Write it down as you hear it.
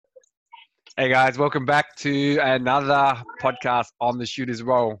Hey guys, welcome back to another podcast on the Shooter's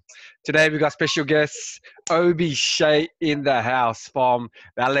Roll. Today we've got special guests Obi Shea in the house from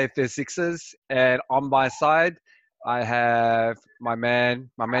the LA Sixers, and on my side I have my main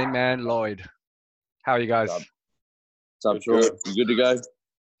man Lloyd. How are you guys? What's up, Sean? You good to go?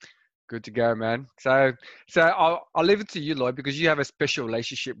 Good to go, man. So I'll leave it to you, Lloyd, because you have a special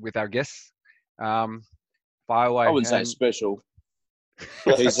relationship with our guests. Fire away. I wouldn't say special.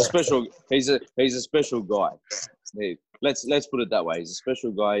 He's a special. He's a special guy. Let's put it that way. He's a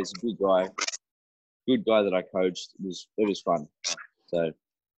special guy. He's a good guy that I coached. It was fun. So,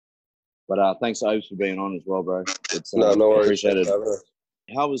 but thanks, Obes, for being on as well, bro. It's no worries. Appreciated.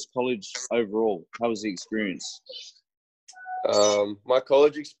 How was college overall? How was the experience? My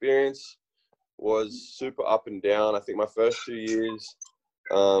college experience was super up and down. I think my first 2 years,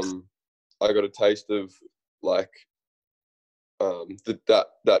 I got a taste of like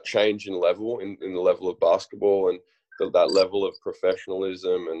that change in level in the level of basketball and that level of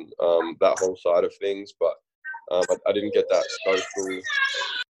professionalism and that whole side of things. But I didn't get that social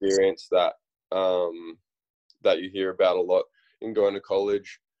experience that you hear about a lot in going to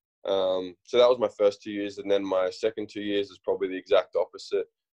college. So that was my first 2 years, and then my second 2 years is probably the exact opposite.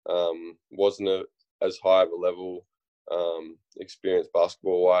 Wasn't as high of a level experience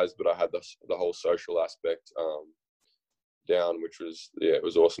basketball wise, but I had the whole social aspect down, which was it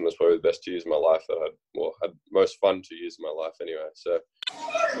was awesome. That's probably the best 2 years of my life that I had most fun 2 years of my life anyway. So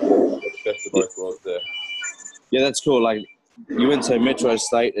best of both worlds there. Yeah, that's cool. Like you went to Metro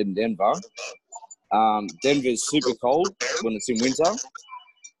State in Denver. Denver's super cold when it's in winter.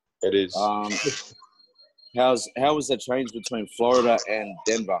 It is. How was the change between Florida and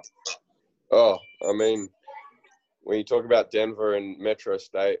Denver? Oh, I mean, when you talk about Denver and Metro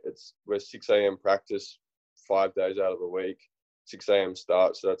State, we're 6 a.m. practice 5 days out of the week, 6 a.m.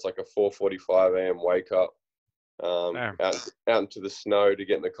 start. So that's like a 4:45 a.m. wake up, out into the snow to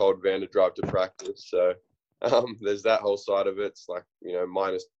get in the cold van to drive to practice. So there's that whole side of it. It's like,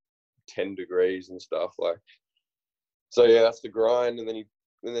 minus 10 degrees and stuff. Like, so yeah, that's the grind. And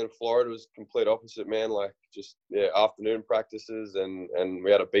then Florida was complete opposite, man. Like just afternoon practices and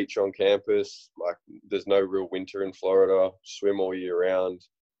we had a beach on campus. Like there's no real winter in Florida. Swim all year round.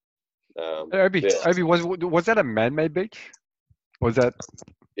 Obi, was that a man-made beach? Was that?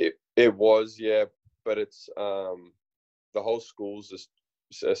 It was, yeah, but it's the whole school's just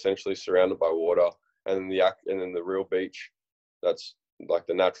essentially surrounded by water, and then the real beach, that's like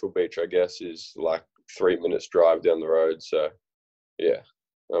the natural beach, I guess, is like 3 minutes drive down the road. So yeah,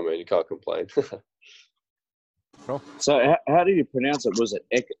 I mean you can't complain. Cool. So how do you pronounce it? Was it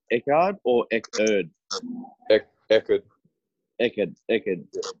Eckerd or Eckerd? Eckerd. Eckerd.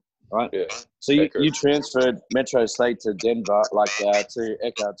 Yeah. Right. Yeah. So you transferred Metro State to Denver, to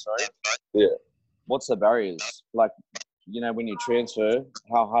Eckerd, sorry. Yeah. What's the barriers? Like, when you transfer,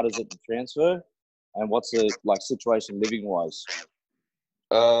 how hard is it to transfer? And what's the situation living wise?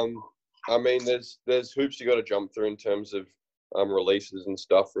 I mean, there's hoops you got to jump through in terms of releases and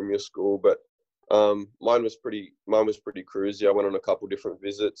stuff from your school, but mine was pretty cruisy. I went on a couple different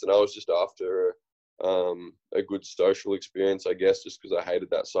visits, and I was just after a good social experience, I guess, just because I hated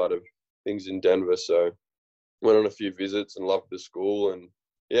that side of things in Denver. So went on a few visits and loved the school, and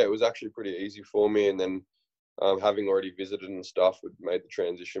yeah, it was actually pretty easy for me. And then having already visited and stuff, it made the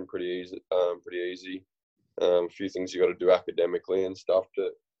transition pretty easy. A few things you got to do academically and stuff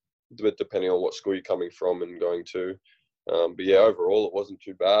depending on what school you're coming from and going to. But yeah, overall it wasn't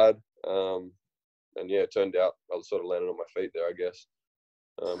too bad. And yeah, it turned out I sort of landed on my feet there, I guess.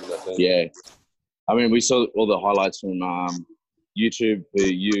 Yeah. I mean, we saw all the highlights from YouTube for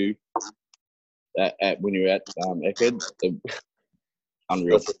you at when you were at Eckerd.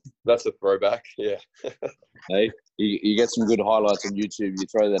 Unreal. That's a throwback, yeah. Hey, you get some good highlights on YouTube. You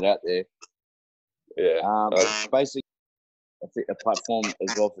throw that out there. Yeah. Basically, I think a platform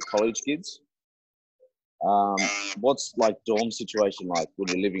as well for college kids. What's dorm situation like when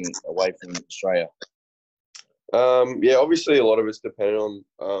you're living away from Australia? Yeah, obviously a lot of it's dependent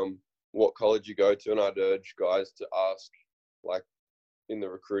on what college you go to, and I'd urge guys to ask, in the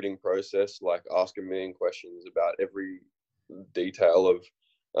recruiting process, ask a million questions about every detail of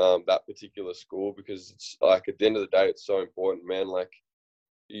that particular school, because it's at the end of the day, it's so important, man.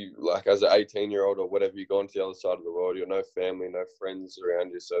 You as an 18-year-old or whatever, you go into the other side of the world, you've no family, no friends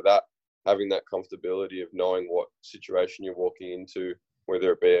around you, so that having that comfortability of knowing what situation you're walking into,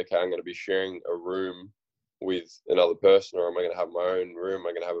 whether it be, okay, I'm going to be sharing a room with another person, or am I going to have my own room? Am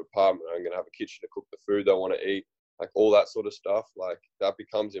I going to have an apartment? Am I going to have a kitchen to cook the food I want to eat? All that sort of stuff, that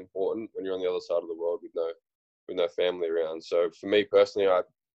becomes important when you're on the other side of the world with no family around. So for me personally,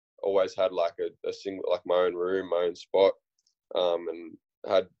 always had like a single, like my own room, my own spot, and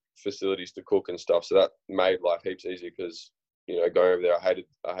had facilities to cook and stuff. So that made life heaps easier because, you know, going over there,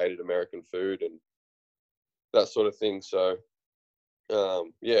 I hated American food and that sort of thing. So,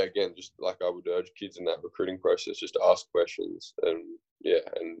 yeah, again, just like I would urge kids in that recruiting process, just to ask questions. And yeah,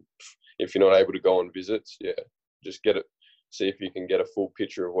 and if you're not able to go on visits, yeah, just see if you can get a full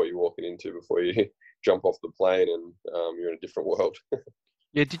picture of what you're walking into before you jump off the plane and you're in a different world.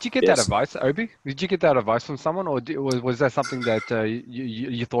 Yeah, did you get that advice, Obi? Did you get that advice from someone, or was that something that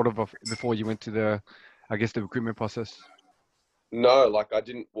you thought of before you went to the recruitment process? No, like I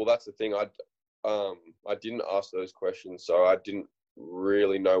didn't. Well, that's the thing. I didn't ask those questions, so I didn't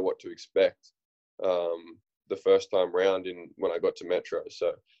really know what to expect the first time round when I got to Metro.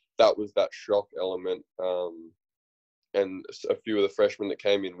 So that was that shock element. And a few of the freshmen that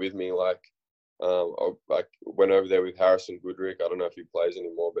came in with me, like I went over there with Harrison Goodrick. I don't know if he plays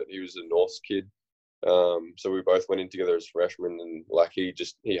anymore, but he was a Norths kid. So we both went in together as freshmen, and like he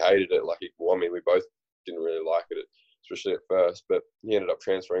hated it. Like we both didn't really like it, especially at first. But he ended up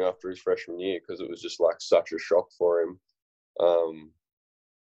transferring after his freshman year because it was just like such a shock for him.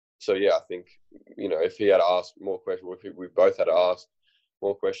 So yeah, I think, you know, if he had asked more questions, we both had asked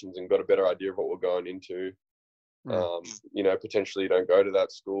more questions and got a better idea of what we're going into. You know, potentially you don't go to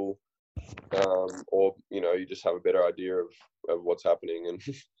that school, or, you know, you just have a better idea of what's happening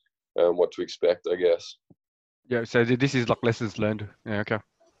and what to expect, I guess. Yeah, so this is like lessons learned. Yeah, okay.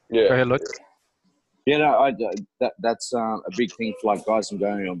 Yeah. Go ahead, Luke. Yeah, no, that's a big thing for like guys and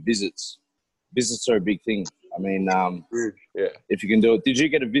going on visits. Visits are a big thing. I mean, yeah. If you can do it. Did you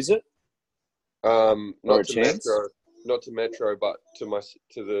get a visit? Not to Metro, but to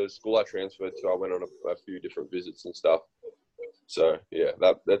the school I transferred to. I went on a few different visits and stuff. So yeah,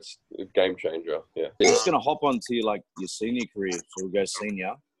 that's a game changer. Yeah. I'm just gonna hop onto your senior career. So we'll go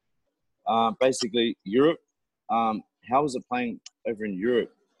senior. Basically Europe. How was it playing over in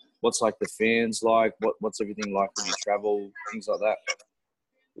Europe? What's like the fans like? What's everything like when you travel? Things like that.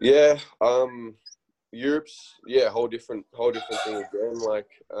 Yeah. Europe's whole different thing again. Like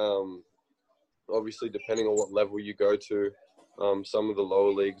obviously depending on what level you go to, some of the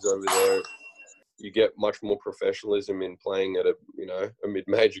lower leagues over there, you get much more professionalism in playing at a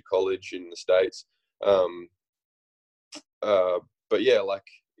mid-major college in the States. But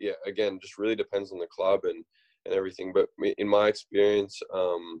again, just really depends on the club and everything. But in my experience,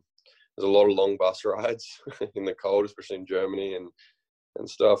 there's a lot of long bus rides in the cold, especially in Germany and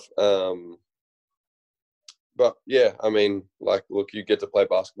stuff. But yeah, I mean, like, look, you get to play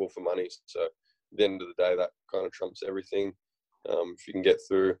basketball for money. So at the end of the day, that kind of trumps everything. If you can get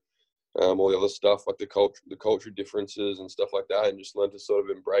through all the other stuff, like the culture differences and stuff like that, and just learn to sort of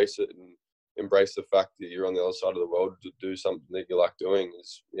embrace it and embrace the fact that you're on the other side of the world to do something that you like doing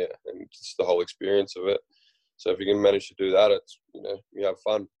and just the whole experience of it. So if you can manage to do that, it's, you know, you have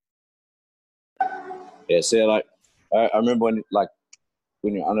fun. Yeah, so like I remember when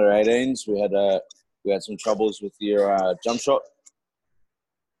you're under 18s, we had some troubles with your jump shot.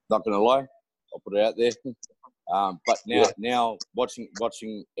 Not gonna lie, I'll put it out there. But now watching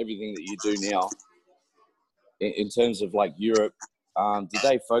everything that you do now, in terms of like Europe, did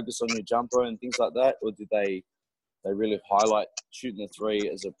they focus on your jumper and things like that, or did they really highlight shooting the three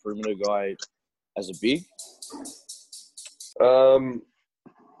as a perimeter guy, as a big?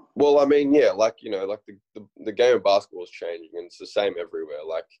 Well, I mean, yeah, like, you know, like the game of basketball is changing, and it's the same everywhere.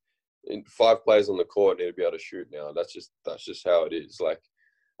 Like, 5 players on the court need to be able to shoot now. That's just how it is. Like,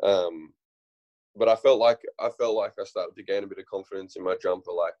 but I felt like I started to gain a bit of confidence in my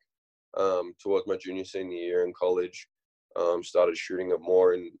jumper, like, towards my junior, senior year in college. Started shooting it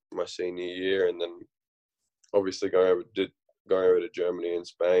more in my senior year, and then obviously going over to Germany and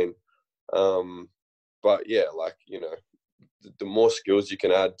Spain. But yeah, like, you know, the more skills you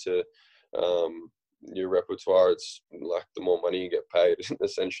can add to your repertoire, it's like the more money you get paid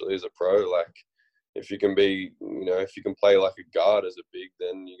essentially as a pro. Like, if you can play like a guard as a big,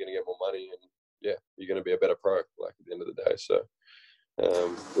 then you're gonna get more money, and yeah, you're gonna be a better pro, like, at the end of the day. So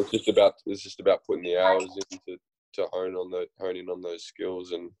it's just about putting the hours in to hone in on those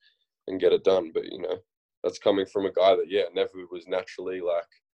skills and get it done. But, you know, that's coming from a guy that never was naturally like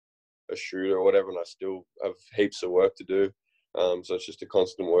a shooter or whatever, and I still have heaps of work to do. So it's just a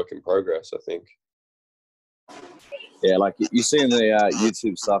constant work in progress, I think. Yeah, like you see in the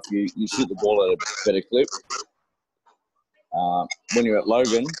YouTube stuff, you shoot the ball at a better clip. When you're at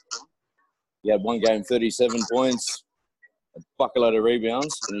Logan, you had one game 37 points, a bucket of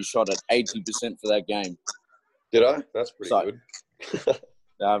rebounds, and you shot at 80% for that game. Did I? That's pretty good.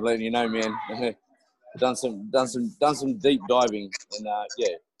 I'm letting you know, man. done some deep diving, and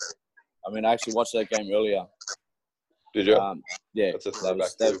I mean, I actually watched that game earlier. Did you? Yeah, That's a that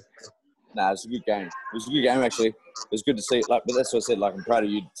throwback. was, nah, it was a good game. It was a good game, actually. It was good to see. Like, but that's what I said. Like, I'm proud of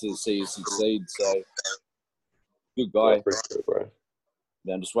you to see you succeed. So, good Yeah, guy. appreciate it, bro.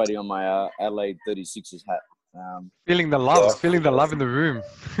 Yeah, I'm just waiting on my Adelaide 36ers hat. Feeling the love in the room.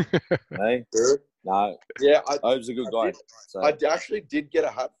 Hey, Sure. no, Yeah, Obe's a good guy. So actually did get a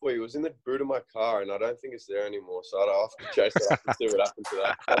hat for you. It was in the boot of my car, and I don't think it's there anymore. So I'd have to chase it up and see what happened to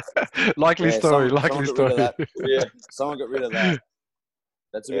that. Likely story. someone Likely got rid of story. that. Yeah, Someone got rid of that.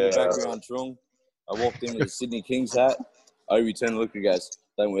 That took me back around Trung. I walked in with a Sydney Kings hat. Obi turned and looked at me and goes,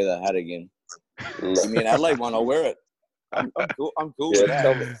 "Don't wear that hat again." Give me an Adelaide one, I'll wear it. I'm cool. I'm cool with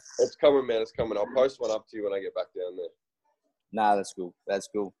that. It's coming, man. It's coming. I'll post one up to you when I get back down there. Nah, that's cool. That's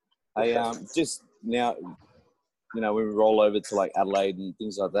cool. Hey, just now, when we roll over to like Adelaide and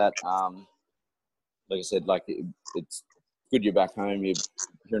things like that, like I said, like it's good you're back home. You're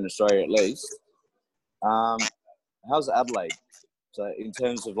here in Australia at least. How's Adelaide? So in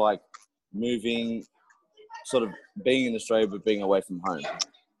terms of like moving, sort of being in Australia but being away from home.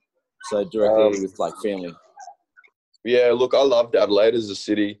 So directly with like family. Yeah, look, I loved Adelaide as a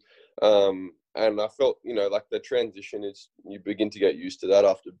city. And I felt, like the transition is, you begin to get used to that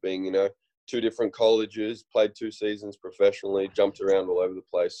after being, 2 different colleges, played 2 seasons professionally, jumped around all over the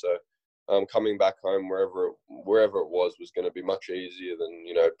place. So coming back home, wherever it was going to be much easier than,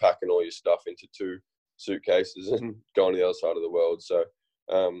 packing all your stuff into 2 suitcases and going to the other side of the world. So,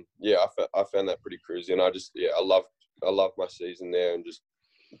 I found that pretty cruisy. And I loved my season there and just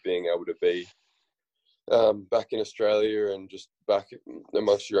being able to be back in Australia and just back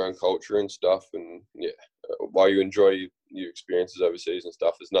amongst your own culture and stuff. And while you enjoy your experiences overseas and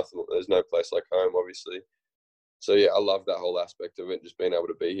stuff, there's no place like home, obviously. So I love that whole aspect of it. Just being able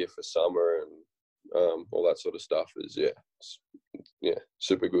to be here for summer and all that sort of stuff is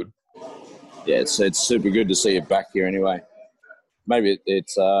super good. Yeah, it's super good to see you back here anyway. Maybe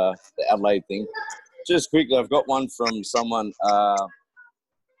it's the Adelaide thing. Just quickly, I've got one from someone,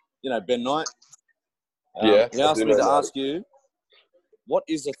 Ben Knight. He asked me to ask you, what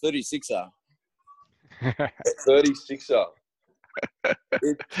is a 36er? 36er.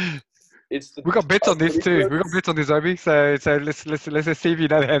 We got bets on this too. We got bets on this, Obi. So let's just see if you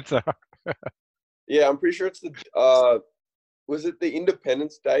know the answer. Yeah, I'm pretty sure it's was it the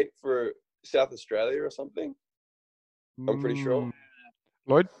Independence Date for South Australia or something? I'm pretty sure.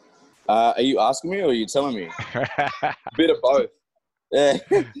 Lloyd? Are you asking me or are you telling me? Bit of both. Yeah.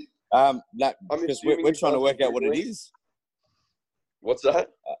 Because we're trying to work out what it is. What's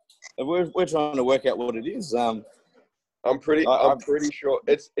that? We're trying to work out what it is. I'm pretty sure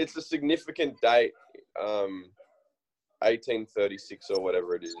it's a significant date, 1836 or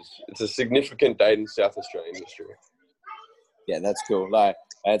whatever it is. It's a significant date in South Australian history. Yeah, that's cool. Like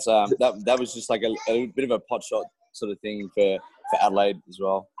it's that was just like a bit of a pot shot sort of thing for Adelaide as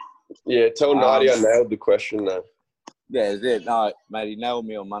well. Yeah, tell Nadi I nailed the question though. Yeah, no, mate, he nailed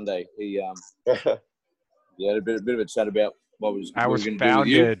me on Monday. He had a bit of a chat about what we were going to do with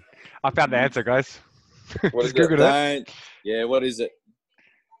you. I found the answer, guys. What is Google it. Yeah, what is it?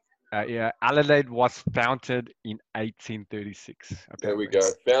 Adelaide was founded in 1836. Apparently. There we go.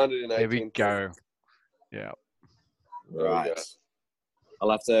 Founded in 1836. There we go. Yeah. Right.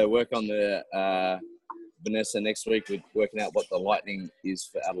 I'll have to work on the Vanessa next week with working out what the Lightning is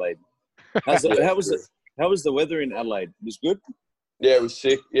for Adelaide. How was the weather in Adelaide? It was good? Yeah, it was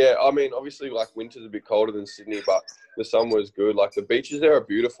sick. Yeah, I mean, obviously, like, winter's a bit colder than Sydney, but the summer was good. Like, the beaches there are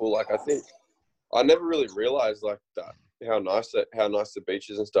beautiful. Like, I think I never really realised, like, that how nice the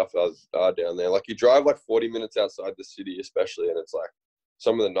beaches and stuff are down there. Like, you drive, like, 40 minutes outside the city, especially, and it's, like,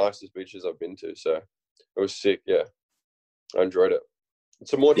 some of the nicest beaches I've been to. So, it was sick, yeah. I enjoyed it.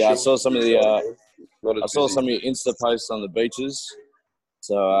 Some more I saw some of the some of your Insta posts on the beaches.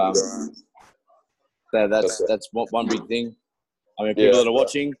 So, that's one big thing. I mean, people that are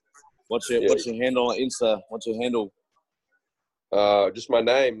watching, what's your handle on Insta? What's your handle? Just my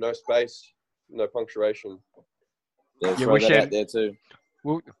name, no space, no punctuation. Yeah, we'll share it out there too.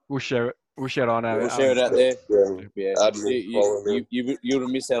 We'll share it. We'll share it on our. We'll share it out there. Yeah. You would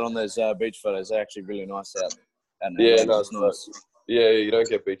have missed out on those beach photos. They're actually really nice out. Yeah, no, it's nice. Yeah, you don't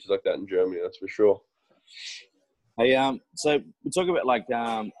get beaches like that in Germany, that's for sure. Hey, so we talk about like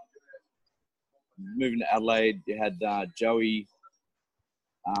moving to Adelaide. You had Joey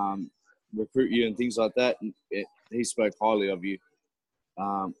recruit you and things like that. And he spoke highly of you.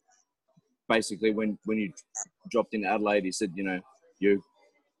 Basically, when you dropped into Adelaide, he said, you're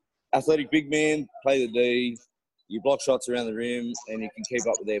athletic big man, play the D, you block shots around the rim, and you can keep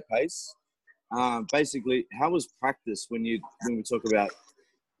up with their pace. Basically, how was practice when we talk about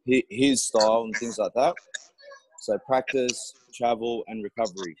his style and things like that. So practice, travel, and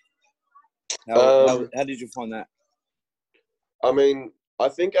recovery. How did you find that? I mean, I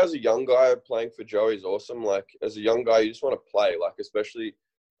think as a young guy, playing for Joey is awesome. Like, as a young guy, you just want to play. Like, especially,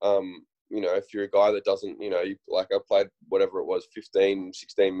 if you're a guy that doesn't, I played whatever it was, 15,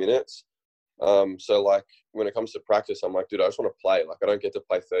 16 minutes. So, like, when it comes to practice, I'm like, dude, I just want to play. Like, I don't get to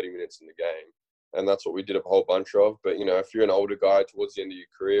play 30 minutes in the game. And that's what we did a whole bunch of. But, if you're an older guy towards the end of your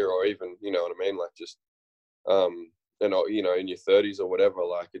career, or even, you know what I mean, like just, in your 30s or whatever,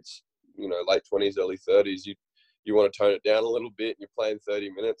 like it's, late 20s, early 30s, you want to tone it down a little bit and you're playing 30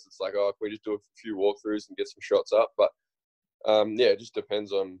 minutes. It's like, oh, can we just do a few walkthroughs and get some shots up? But, it just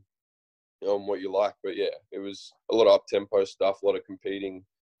depends on what you like. But, yeah, it was a lot of up-tempo stuff, a lot of competing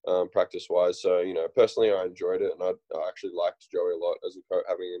practice-wise. So, personally, I enjoyed it, and I actually liked Joey a lot as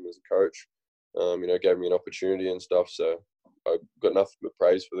having him as a coach. Gave me an opportunity and stuff. So I got nothing but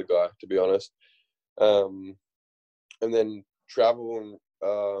praise for the guy, to be honest. And then travel and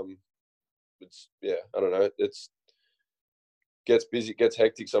I don't know. It's gets busy, gets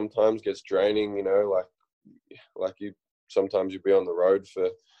hectic sometimes, gets draining. Like sometimes you'll be on the road for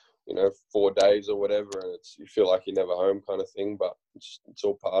 4 days or whatever, and you feel like you're never home kind of thing. But it's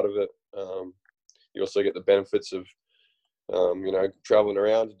all part of it. You also get the benefits of traveling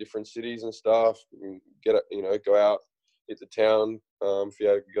around to different cities and stuff. And go out, hit the town if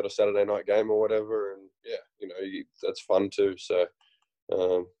you got a Saturday night game or whatever, and that's fun too. So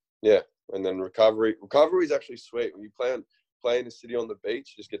and then recovery is actually sweet when you play in the city on the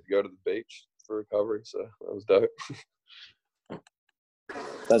beach. You just get to go to the beach for recovery, so that was dope.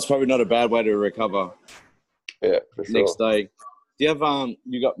 That's probably not a bad way to recover. Yeah, for sure. Next day, do you have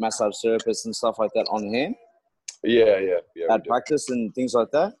you got massage therapists and stuff like that on hand? Yeah. At practice and things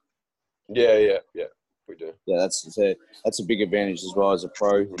like that. Yeah, we do. Yeah, that's a big advantage as well as a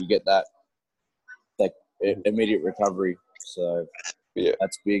pro. You get that immediate recovery. So yeah,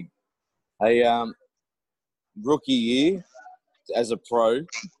 that's big. Hey, rookie year as a pro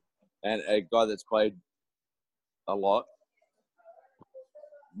and a guy that's played a lot.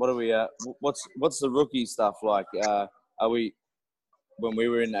 What are we? What's the rookie stuff like? Are we when we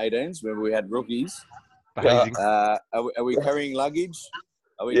were in 18s when we had rookies? Behaving. Are we carrying luggage?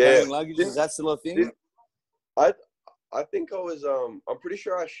 Are we carrying luggage? Is that still a thing? I think I was I'm pretty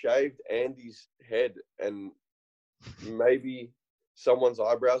sure I shaved Andy's head, and maybe someone's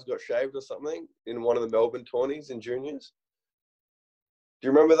eyebrows got shaved or something in one of the Melbourne tourneys in juniors. Do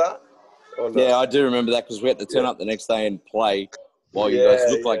you remember that? Or no? Yeah, I do remember that because we had to turn up the next day and play while you guys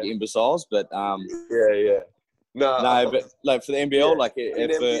look like imbeciles. But yeah. No, but like for the NBL, like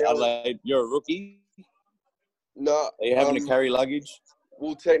if NBL, Adelaide, you're a rookie. No, are you having to carry luggage?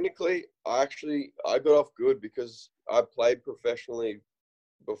 Well, technically, I got off good because I played professionally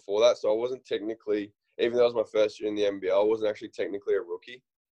before that, so I wasn't technically, even though it was my first year in the NBL, I wasn't actually technically a rookie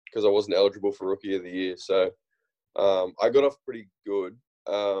because I wasn't eligible for Rookie of the Year. So I got off pretty good.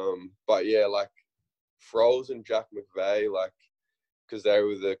 But yeah, like Frols and Jack McVeigh, like because they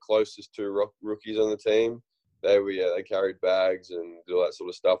were the closest two rookies on the team, they carried bags and all that sort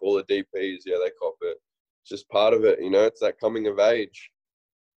of stuff. All the DPs, they cop it. It's just part of it, it's that coming of age.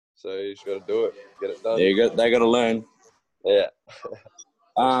 So you just got to do it, get it done. They got to learn. Yeah.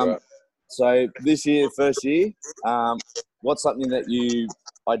 Right. So this year, first year, what's something that you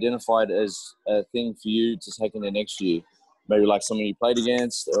identified as a thing for you to take in the next year? Maybe like someone you played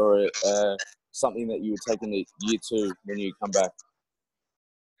against, or something that you would take in the year 2 when you come back.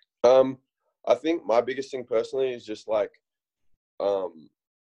 I think my biggest thing personally is just like, I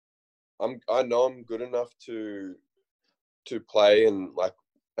know I'm good enough to play and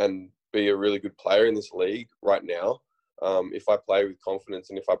be a really good player in this league right now. If I play with confidence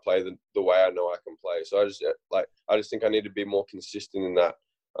and if I play the way I know I can play. So I just think I need to be more consistent in that.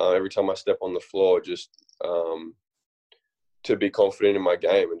 Every time I step on the floor, just to be confident in my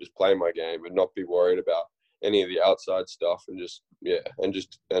game and just play my game and not be worried about any of the outside stuff and just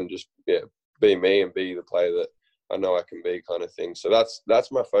be me and be the player that I know I can be, kind of thing. So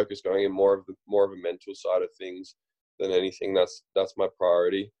that's my focus going in, more of a mental side of things than anything. That's my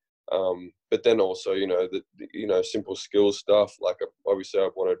priority. But then also, the simple skills stuff. Like obviously, I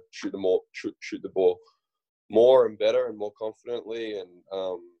want to shoot the ball more and better and more confidently.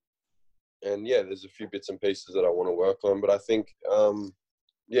 And there's a few bits and pieces that I want to work on. But I think,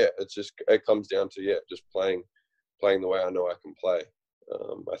 it comes down to just playing the way I know I can play.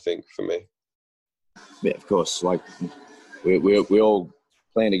 I think for me. Yeah, of course. Like we all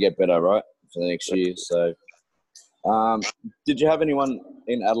plan to get better, right, for the next year. So. Did you have anyone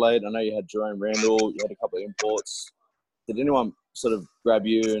in Adelaide? I know you had Jerome Randall, you had a couple of imports. Did anyone sort of grab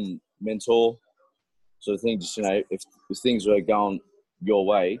you and mentor sort of thing? Just, if things were going your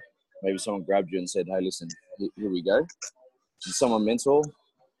way, maybe someone grabbed you and said, "Hey, listen, here we go." Did someone mentor?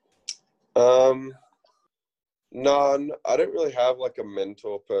 No, I don't really have like a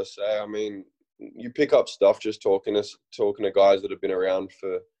mentor per se. I mean, you pick up stuff just talking to guys that have been around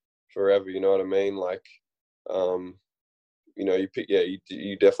for forever. You know what I mean? Like,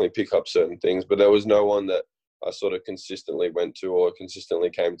 you definitely pick up certain things, but there was no one that I sort of consistently went to or consistently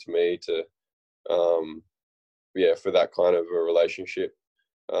came to me to, for that kind of a relationship.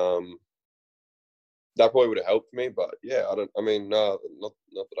 That probably would have helped me, but no, not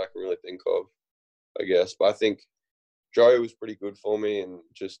that I can really think of, I guess. But I think Joey was pretty good for me and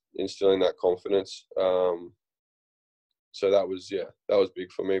just instilling that confidence. So that was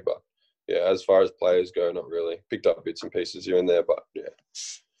big for me. But yeah, as far as players go, not really. Picked up bits and pieces here and there, but yeah.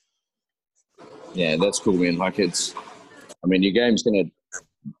 Yeah, that's cool, man. Like your game's going to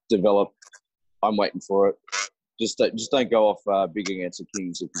develop. I'm waiting for it. Just don't go off big against the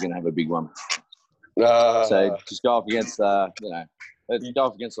Kings if you're going to have a big one. So just go up against go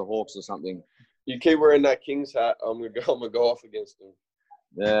off against the Hawks or something. You keep wearing that Kings hat, I'm gonna go off against them.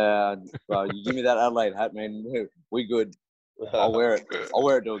 Yeah, well, you give me that Adelaide hat, man. We good. I'll wear it. I'll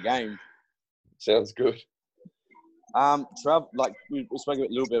wear it to a game. Sounds good. Travel, like we spoke a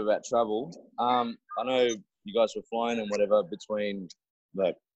little bit about travel. I know you guys were flying and whatever between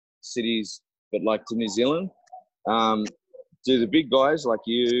like cities, but like to New Zealand. Do the big guys like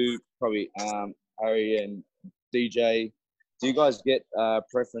you, probably Harry and DJ, do you guys get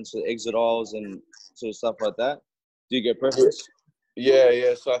preference for exit aisles and sort of stuff like that? Do you get preference?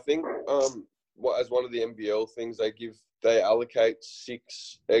 Yeah. So I think as one of the NBL things, they allocate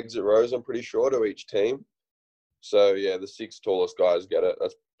 6 exit rows, I'm pretty sure, to each team. So yeah, the 6 tallest guys get it.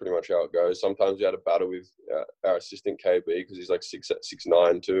 That's pretty much how it goes. Sometimes you had a battle with our assistant KB because he's like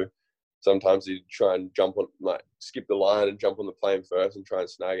 6'9" too. Sometimes he'd try and skip the line and jump on the plane first and try and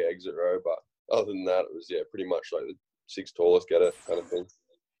snag an exit row. But other than that, it was pretty much like the 6 tallest get it kind of thing.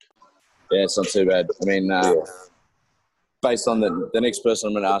 Yeah, it's not too bad. I mean, based on the next person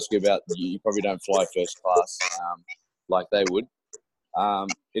I'm going to ask you about, you probably don't fly first class like they would.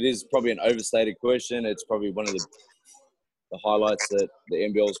 It is probably an overstated question. It's probably one of the highlights that the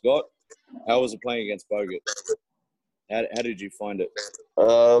NBL's got. How was it playing against Bogut? How did you find it?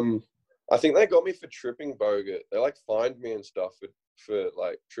 I think they got me for tripping Bogut. They fined me and stuff for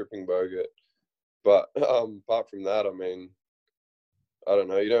tripping Bogut. But apart from that, I mean, I don't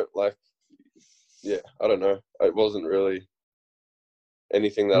know. You don't I don't know. It wasn't really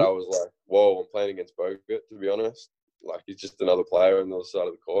anything that I was like, whoa, I'm playing against Bogut, to be honest. Like, he's just another player on the other side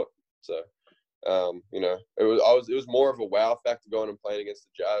of the court. So, it was more of a wow factor going and playing against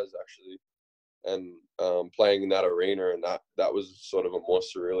the Jazz, actually. And playing in that arena, and that was sort of a more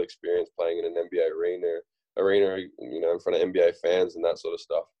surreal experience, playing in an NBA arena, in front of NBA fans and that sort of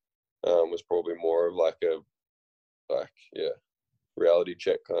stuff. Was probably more of reality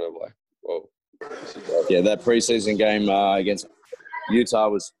check, kind of like, whoa. Yeah, that preseason game against Utah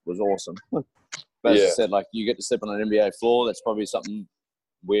was awesome. But as I said, you get to step on an NBA floor. That's probably something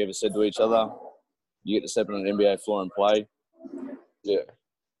we ever said to each other. You get to step on an NBA floor and play. Yeah.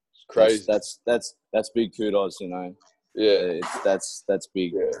 Crazy. That's big kudos, Yeah, that's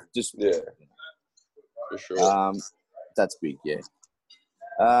big. Yeah, for sure. That's big. Yeah.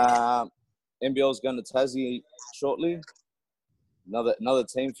 NBL's going to Tassie shortly. Another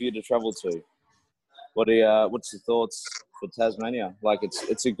team for you to travel to. What's your thoughts for Tasmania? Like,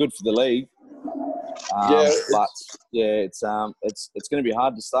 it's a good for the league. But it's going to be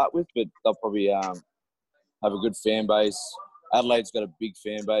hard to start with, but they'll probably have a good fan base. Adelaide's got a big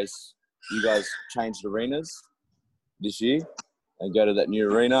fan base. You guys changed arenas this year and go to that new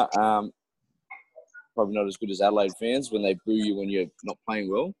arena. Probably not as good as Adelaide fans when they boo you when you're not playing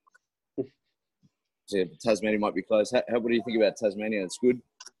well. So Tasmania might be close. What do you think about Tasmania? It's good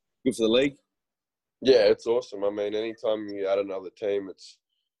for the league. Yeah, it's awesome. I mean, anytime you add another team, it's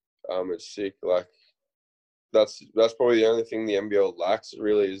sick. Like, that's probably the only thing the NBL lacks,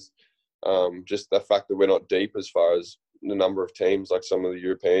 really, is just the fact that we're not deep as far as the number of teams like some of the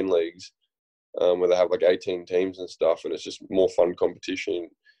European leagues, where they have 18 teams and stuff, and it's just more fun competition.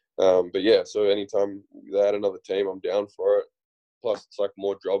 But yeah, so anytime they add another team, I'm down for it. Plus, it's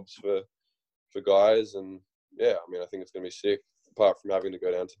more jobs for guys, and yeah, I mean, I think it's going to be sick. Apart from having to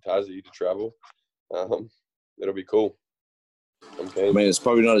go down to Tassie to travel, it'll be cool. I mean, it's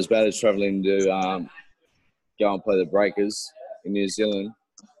probably not as bad as traveling to go and play the Breakers in New Zealand.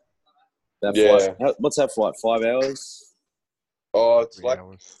 Flight, what's that flight? 5 hours? Oh, it's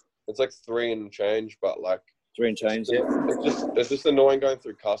 3 and change, but 3 and change, yeah. It's just annoying going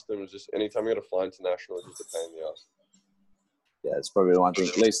through customs. Just anytime you got to fly international, it's just a pain in the ass. Yeah, it's probably the one thing.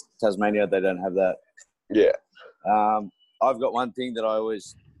 At least Tasmania, they don't have that. Yeah. I've got one thing that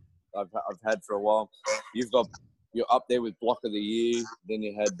I've had for a while. You're up there with Block of the Year. Then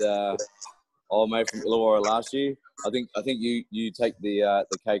you had old mate from Illawarra last year. I think you take the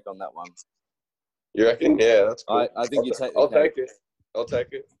cake on that one. You reckon? Yeah, that's cool. I think you take the I'll cake. take it. I'll take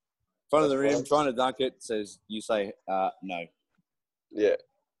it. Front of the rim, trying to dunk it, you say no. Yeah,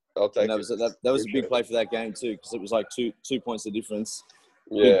 I'll take and it. That was a big play for that game too, because it was like two points of difference.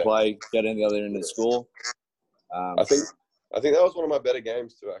 Yeah. Big play, get in the other end and score. I think that was one of my better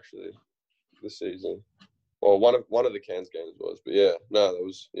games too, actually, this season. Or one of the Cairns games was, but yeah, no, it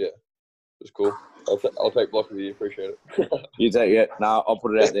was cool. I'll take Block of the Year. Appreciate it. You take it. No, I'll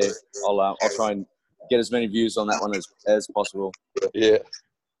put it out there. I'll try and get as many views on that one as possible. Yeah.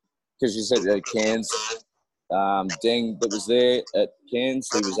 Because you said Cairns, Deng that was there at Cairns,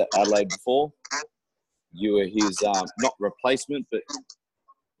 he was at Adelaide before. You were his not replacement, but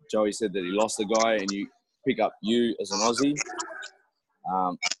Joey said that he lost the guy, and you pick up you as an Aussie.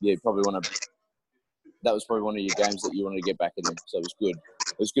 Yeah, probably that was probably one of your games that you wanted to get back in him. So it was good.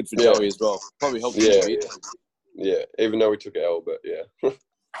 It was good for Joey as well. Probably helped him a bit. Yeah, even though we took L, but yeah.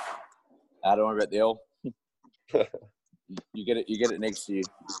 I don't worry about the L. You get it next year.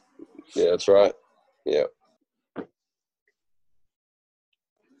 Yeah, that's right. Yeah.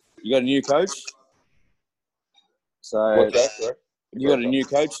 You got a new coach. So what's that, sorry? You got a new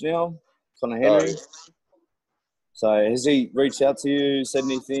coach now, Connor Henry. Oh, yeah. So has he reached out to you, said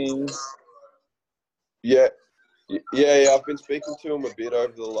anything? Yeah. I've been speaking to him a bit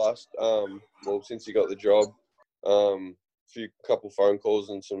over the last, since he got the job. Couple phone calls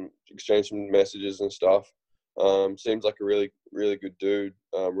and exchange some messages and stuff. Seems like a really, really good dude,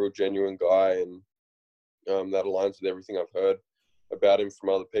 real genuine guy, and that aligns with everything I've heard about him from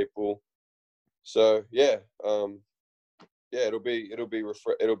other people. So yeah, it'll be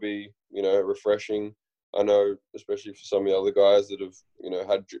refreshing. I know, especially for some of the other guys that have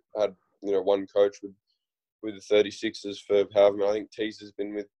had one coach with the 36ers for however many. I think Tease has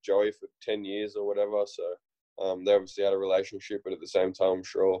been with Joey for 10 years or whatever. So they obviously had a relationship, but at the same time, I'm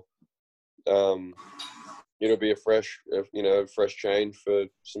sure it'll be a fresh change for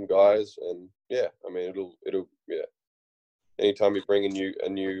some guys. And yeah, I mean, it'll anytime you bring a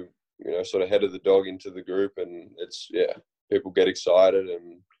new sort of head of the dog into the group, and people get excited,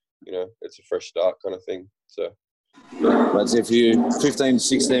 and it's a fresh start kind of thing. So but if you 15,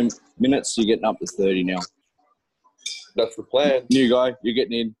 16 minutes, you're getting up to 30 now. That's the plan. New guy, you're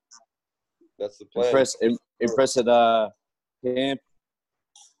getting in. That's the plan. Impress at camp.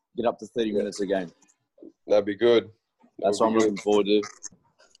 Get up to 30 minutes a game. That'd be good. That's what I'm looking forward to.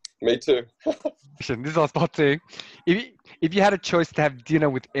 Me too. This is what I was about saying. If you had a choice to have dinner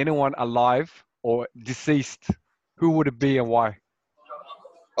with anyone alive or deceased, who would it be and why?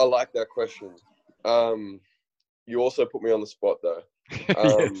 I like that question. You also put me on the spot though.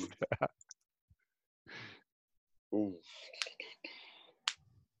 Yes.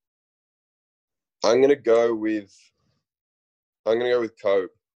 I'm gonna go with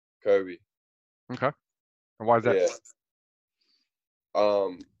Kobe. Okay. And why is that? Yeah.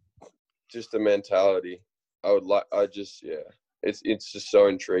 Just the mentality. It's just so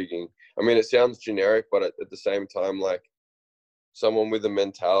intriguing. I mean, it sounds generic, but at the same time, like, someone with a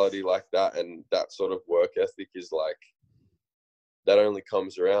mentality like that and that sort of work ethic is like, that only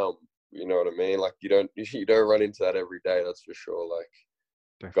comes around. You know what I mean? Like, you don't run into that every day. That's for sure. Like,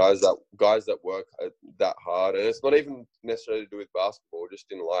 guys that work that hard, and it's not even necessarily to do with basketball,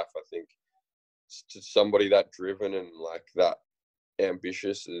 just in life. I think to somebody that driven and like that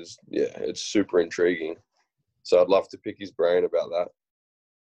ambitious it's super intriguing. So I'd love to pick his brain about that.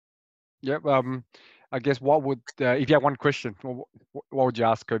 Yep. I guess what would if you had one question, what would you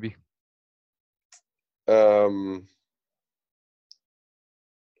ask Kobe? I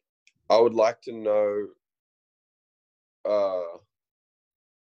would like to know.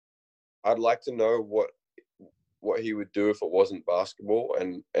 I'd like to know what he would do if it wasn't basketball,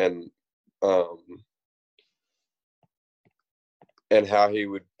 and how he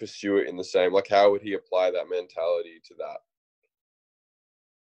would pursue it in the same. Like, how would he apply that mentality to that?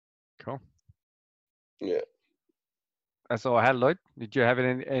 Cool. Yeah. That's all I had, Lloyd. Did you have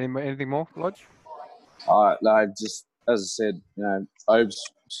anything more, Lloyd? No, just as I said, Obes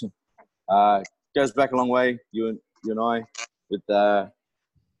goes back a long way. You and I with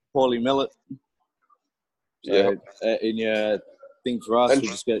Paulie Millet. So, in your thing for us, we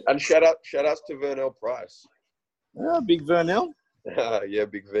just get and shout outs to Vernell Price. Big Vernell. Yeah,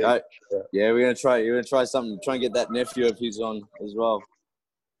 Big V. Right. Yeah, we're gonna try something. Try and get that nephew of his on as well.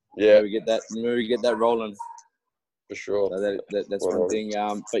 Yeah, Maybe get that rolling. for sure. So that's Well, one thing.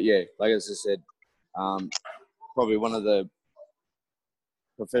 But yeah, like as I said, probably one of the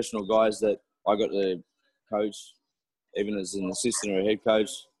professional guys that I got to coach, even as an assistant or a head coach.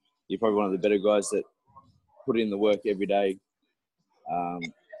 You're probably one of the better guys that put in the work every day.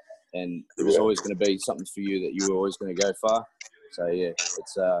 And it was always going to be something for you that you were always going to go far. So yeah,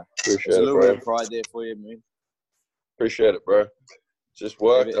 it's a little bit of pride there for you, man. Appreciate it, bro. Just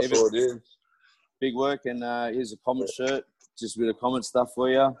work. That's all it is. Big work, and here's a Comet shirt. Just a bit of Comet stuff for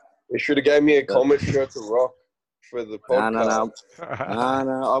you. You should have gave me a Comet shirt to rock for the podcast.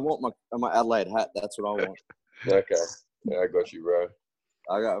 No. I want my Adelaide hat. That's what I want. Okay. Yeah, I got you, bro.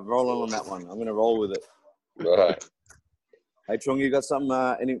 I got rolling on that one. I'm gonna roll with it. All right. Hey, Trung, you got something?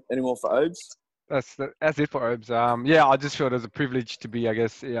 Any more for Obes? That's it for Obes. Yeah, I just feel it was a privilege to be, I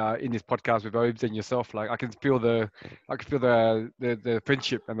guess, in this podcast with Obes and yourself. Like I can feel the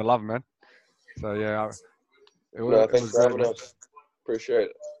friendship and the love, man. So yeah, Thanks for having us. Appreciate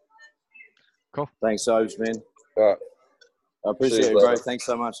it. Cool. Thanks, Obes, man. All right. I appreciate it, bro. Thanks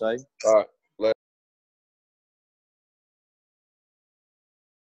so much, eh? All right.